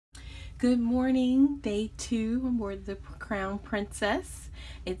Good morning, day 2 on board the Crown Princess.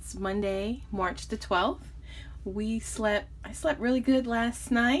 It's Monday, March the 12th. I slept really good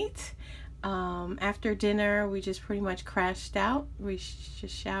last night. After dinner, we just pretty much crashed out. We just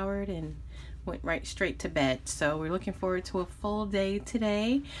showered and went right straight to bed. So we're looking forward to a full day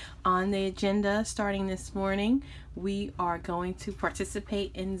today. On the agenda, starting this morning, we are going to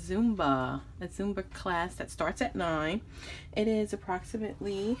participate in Zumba, a Zumba class that starts at 9. It is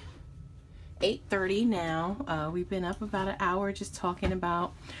approximately 8:30 now. We've been up about an hour just talking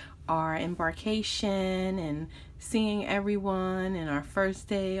about our embarkation and seeing everyone and our first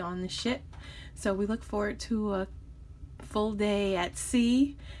day on the ship. So we look forward to a full day at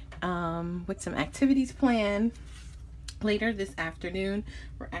sea with some activities planned. Later this afternoon,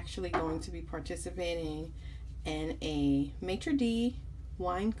 we're actually going to be participating in a Maitre'D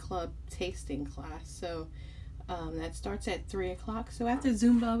wine club tasting class. So that starts at 3 o'clock. So after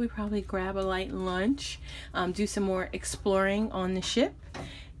Zumba, we probably grab a light lunch, do some more exploring on the ship,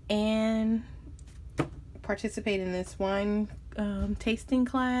 and participate in this wine tasting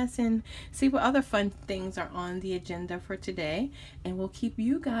class and see what other fun things are on the agenda for today. And we'll keep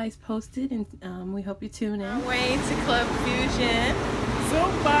you guys posted, and we hope you tune in. Our way to Club Fusion.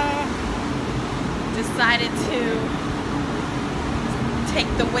 Zumba! Decided to take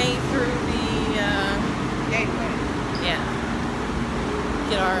the way through the gateway. Yeah.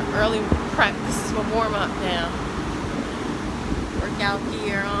 Get our early practice for warm up now. Workout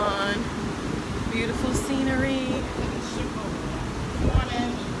gear on. Beautiful scenery.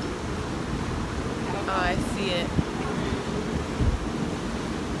 Oh, I see it.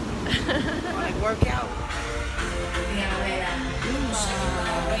 Like workout.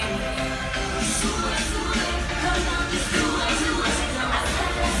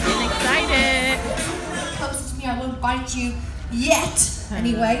 Getting excited. Closest to me, I won't bite you yet.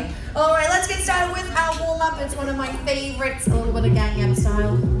 Anyway, all right, let's get started with our warm-up. It's one of my favorites, a little bit of Gangnam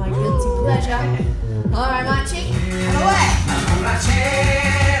style, my guilty pleasure. All right, Machi, away.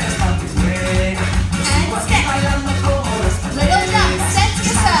 And step. Little jump, set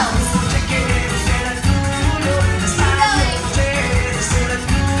yourselves. Keep going.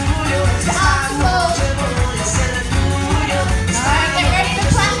 To arms forward. All right, get ready to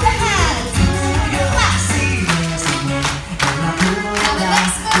clap the hands. Clap. Now the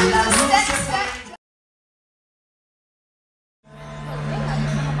next move is step.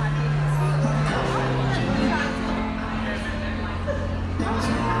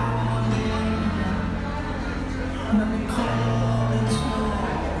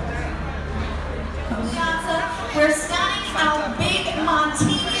 We're starting our big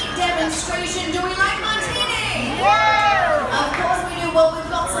Martini demonstration. Do we like Martini? Yeah! Of course we do. Well,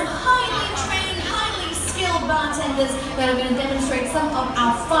 we've got some highly trained, highly skilled bartenders that are going to demonstrate some of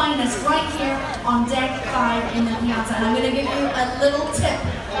our finest right here on deck 5 in the piazza. And I'm going to give you a little tip.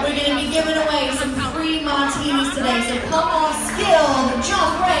 We're going to be giving away some free martinis today. So come on, skilled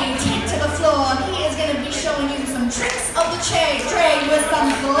John Ray, take to the floor. He is going to be showing you some tricks of the trade with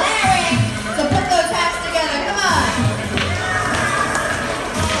some flaring. So put those hats together. Come on.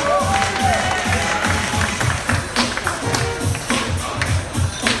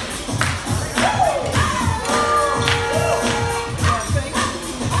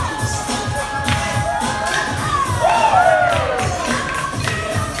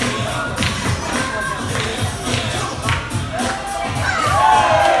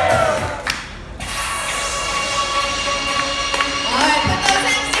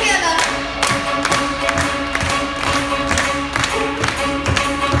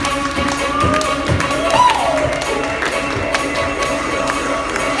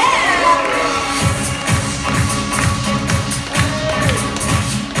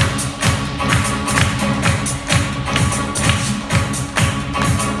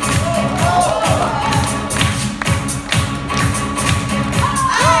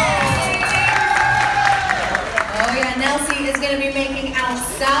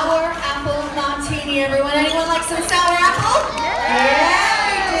 Sour apple martini, everyone. Anyone like some sour apple? Yeah,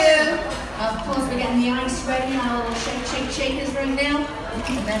 we do. Of course, we're getting the ice ready. Our little shakers right now. And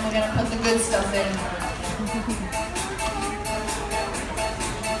then we're going to put the good stuff in.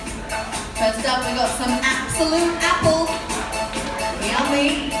 First up, we got some absolute apple.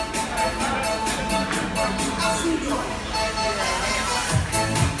 Yummy.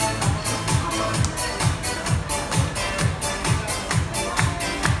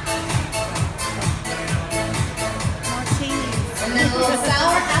 And then a little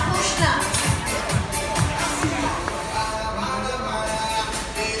sour apple schnapps.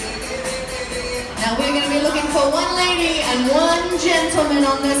 Now we're going to be looking for one lady and one gentleman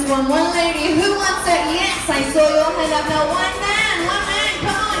on this one. One lady, who wants it? Yes, I saw your hand up. Now one man,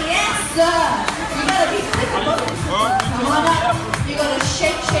 come on, yes sir. You gotta be quick about it. Come on up. You gotta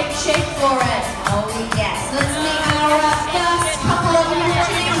shake, shake, shake for it. Oh yes. Let's meet our first couple of you.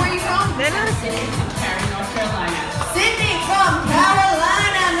 Where are you from? Sydney from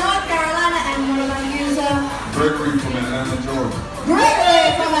Carolina, North Carolina. And what about you, sir? Gregory from Atlanta, Georgia. Gregory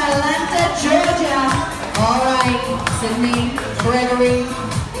from Atlanta, Georgia. All right, Sydney, Gregory,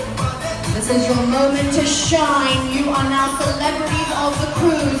 this is your moment to shine. You are now celebrities of the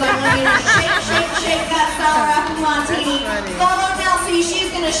cruise. I want you to shake, shake, shake that Sail-A-Bration Martini. Follow Nelsie,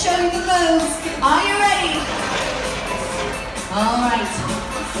 she's going to show you the moves. Are you ready? All right,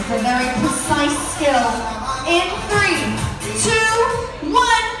 it's a very precise skill. In 3, 2,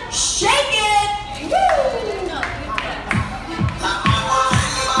 1, shake it. Woo!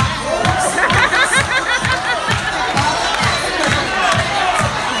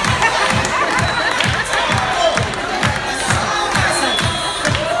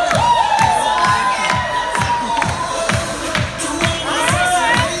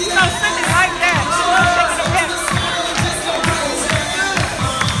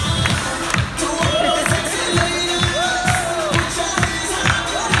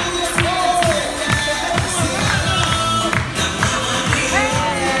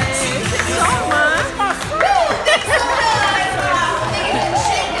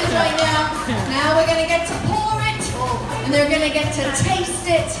 They're going to get to taste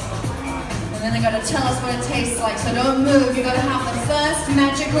it, and then they're going to tell us what it tastes like, so don't move. You're going to have the first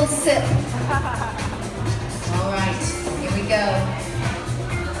magical sip. All right, here we go.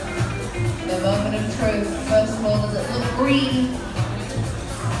 The moment of truth. First of all, does it look green?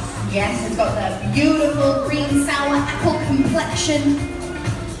 Yes, it's got that beautiful green sour apple complexion.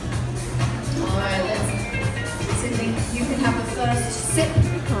 All right, Sydney, you can have the first sip.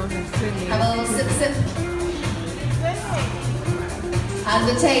 Have a little sip, sip. And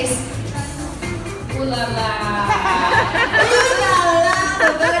the taste. Ooh la la. Ooh la la. The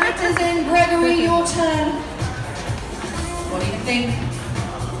verdict is in. Gregory, your turn. What do you think?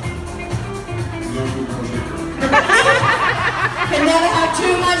 Can never have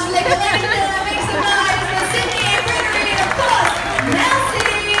too much liquor. Ladies and gentlemen, make some noise for Sydney and Gregory, and of course,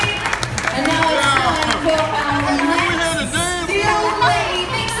 Nelsie. And now it's time for our next skilled lady.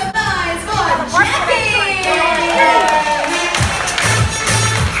 Make some noise for Jackie.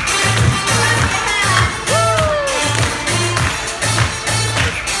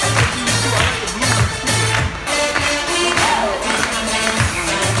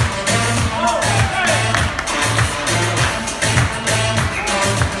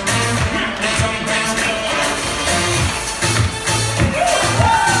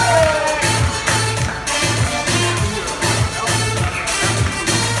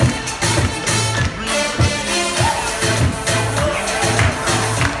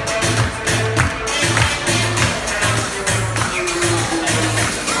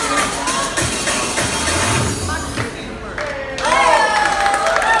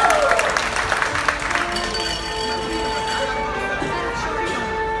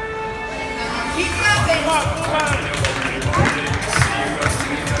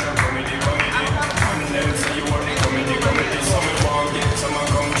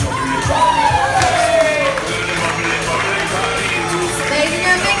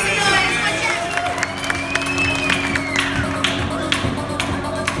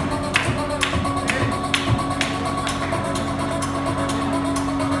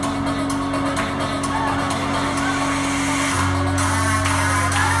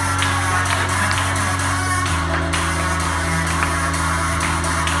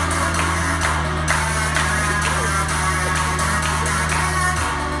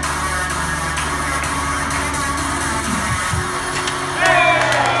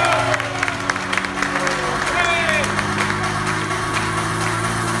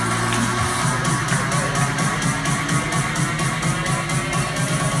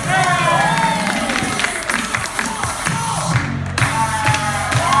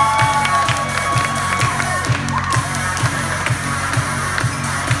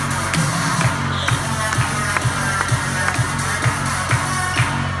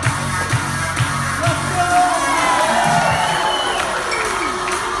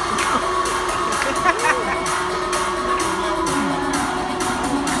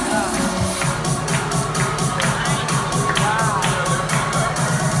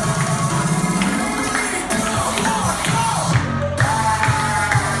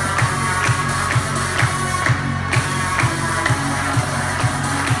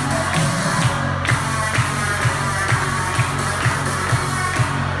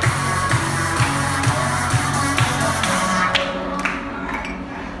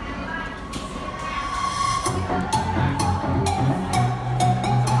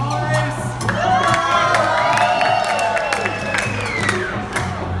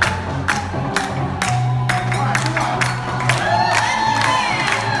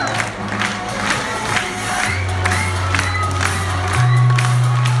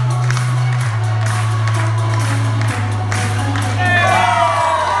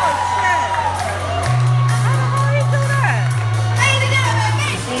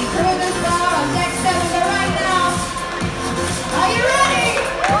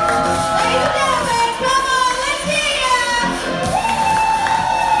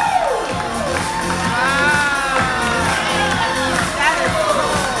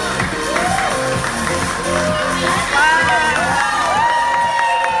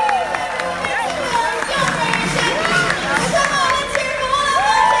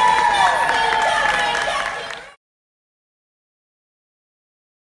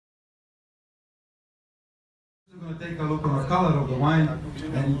 color of the wine,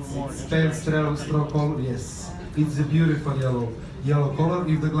 and it's pale straw color. Yes, it's a beautiful yellow color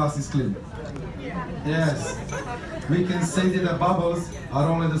if the glass is clean. Yes, we can say that the bubbles are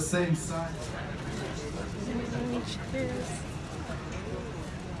only the same size.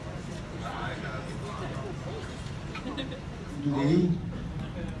 Today,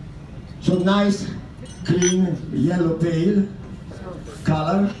 so nice, clean, yellow pale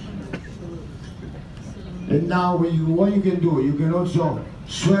color. And now what you can do, you can also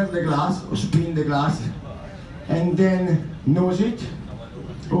swirl the glass or spin the glass and then nose it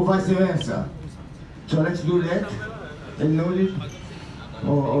or vice versa. So let's do that and nose it.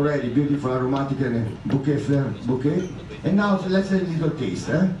 Oh, already beautiful, aromatic and bouquet flair bouquet. And now so let's have a little taste.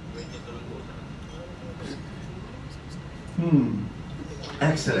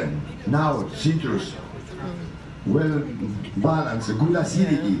 Excellent. Now citrus, well balanced, good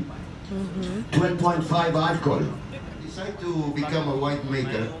acidity, 12.5 alcohol. Decide to become a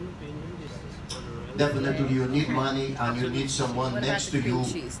winemaker. Definitely you need money and you need someone next to you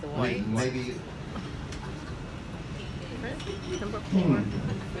with maybe.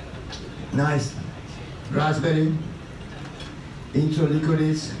 Nice raspberry, intro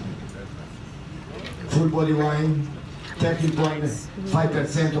licorice, full body wine,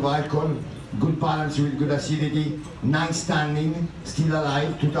 13.5% of alcohol, good balance with good acidity, nice tannin, still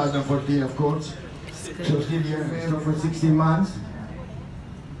alive, 2014 of course, so still here for 16 months.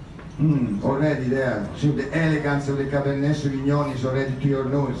 Already there, so the elegance of the Cabernet Sauvignon is already to your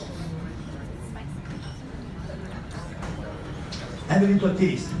nose. Have a little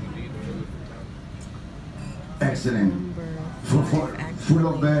taste. Excellent. Full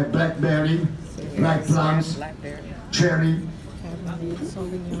of blackberry, ripe plums, cherry,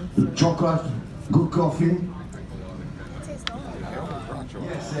 chocolate, good coffee.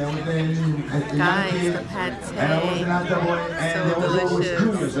 Yes, with a Guys, kid, the pate, and I was another boy, and so I was always delicious.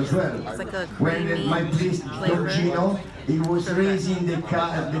 curious as well. It's like a When my priest, flavor. Don Gino, he was raising the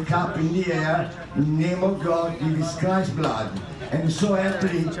cup in the air in the name of God with his Christ's blood. And so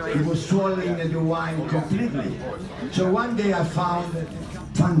happily, he was swallowing the wine completely. So one day I found a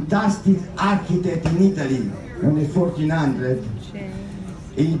fantastic architect in Italy in the 1400s.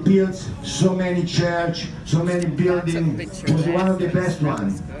 He built so many churches, so many buildings. It was one of the best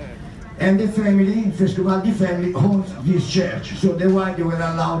ones. And the family, Frescobaldi family, owns this church. So that's why they were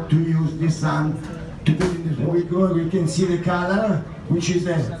allowed to use this sun to put in this. We can see the color, which is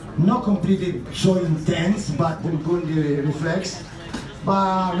not completely so intense, but good reflex,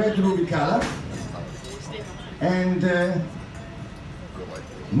 but red ruby color. And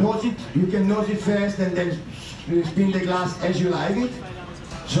nose it, you can nose it first and then spin the glass as you like it.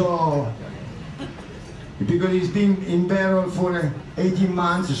 So, because it's been in barrel for 18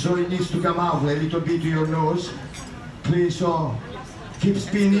 months, so it needs to come out a little bit to your nose. Please, so keep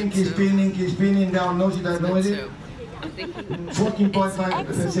spinning, keep spinning, keep spinning down, nose it, nose it.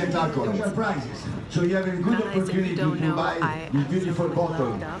 14.5% alcohol. Surprises. So you have a good opportunity to buy this beautiful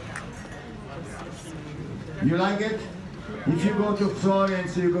bottle. You like it? If you go to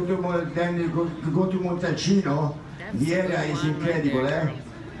Florence, you go to then you go to Montalcino, the area is incredible, eh?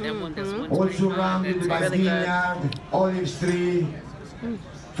 All surrounded by vineyard, olive tree,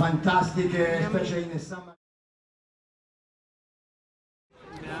 fantastic, especially in the summer.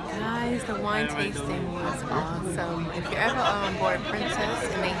 Guys, the wine tasting was awesome. If you're ever on board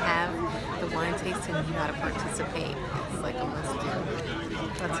Princess and they have the wine tasting, you gotta participate. It's like a must do.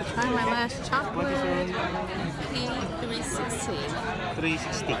 About to try my last chocolate. P316.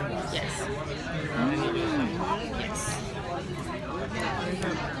 360. Yes. Yes.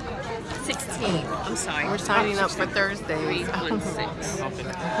 16. I'm sorry. We're signing up for Thursday. 316. Okay.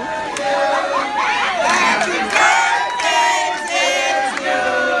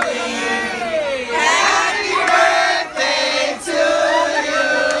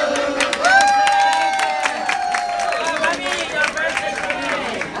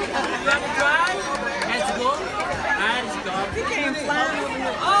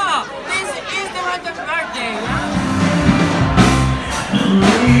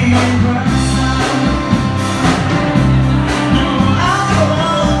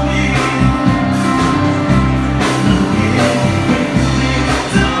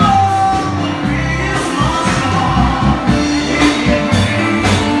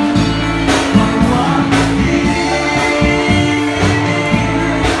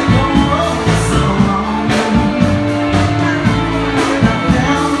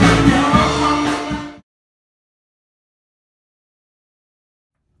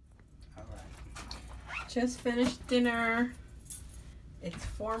 Just finished dinner. It's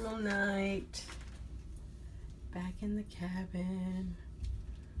formal night. Back in the cabin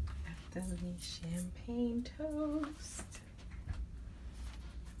after the champagne toast.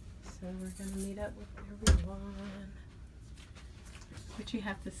 So we're gonna meet up with everyone. What you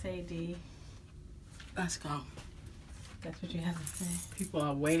have to say, Dee? Let's go. That's what you have to say. People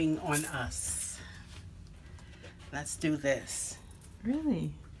are waiting on us. Let's do this.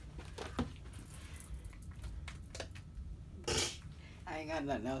 Really? I ain't got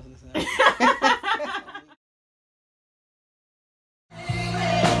nothing else to say.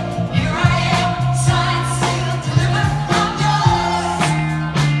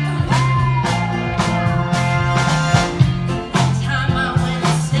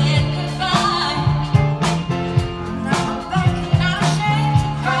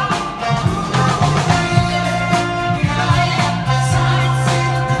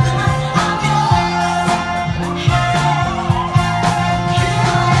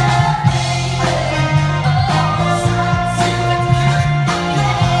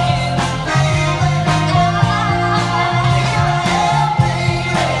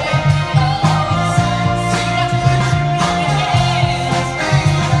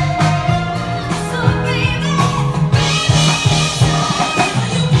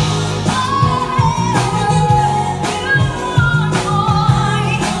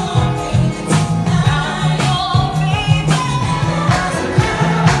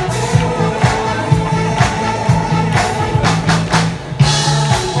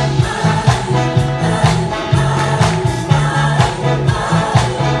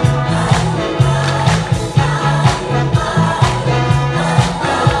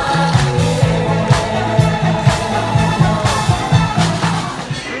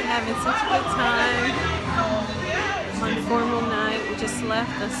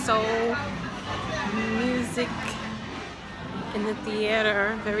 The soul music in the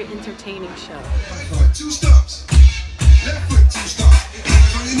theater, very entertaining show. 2 stops.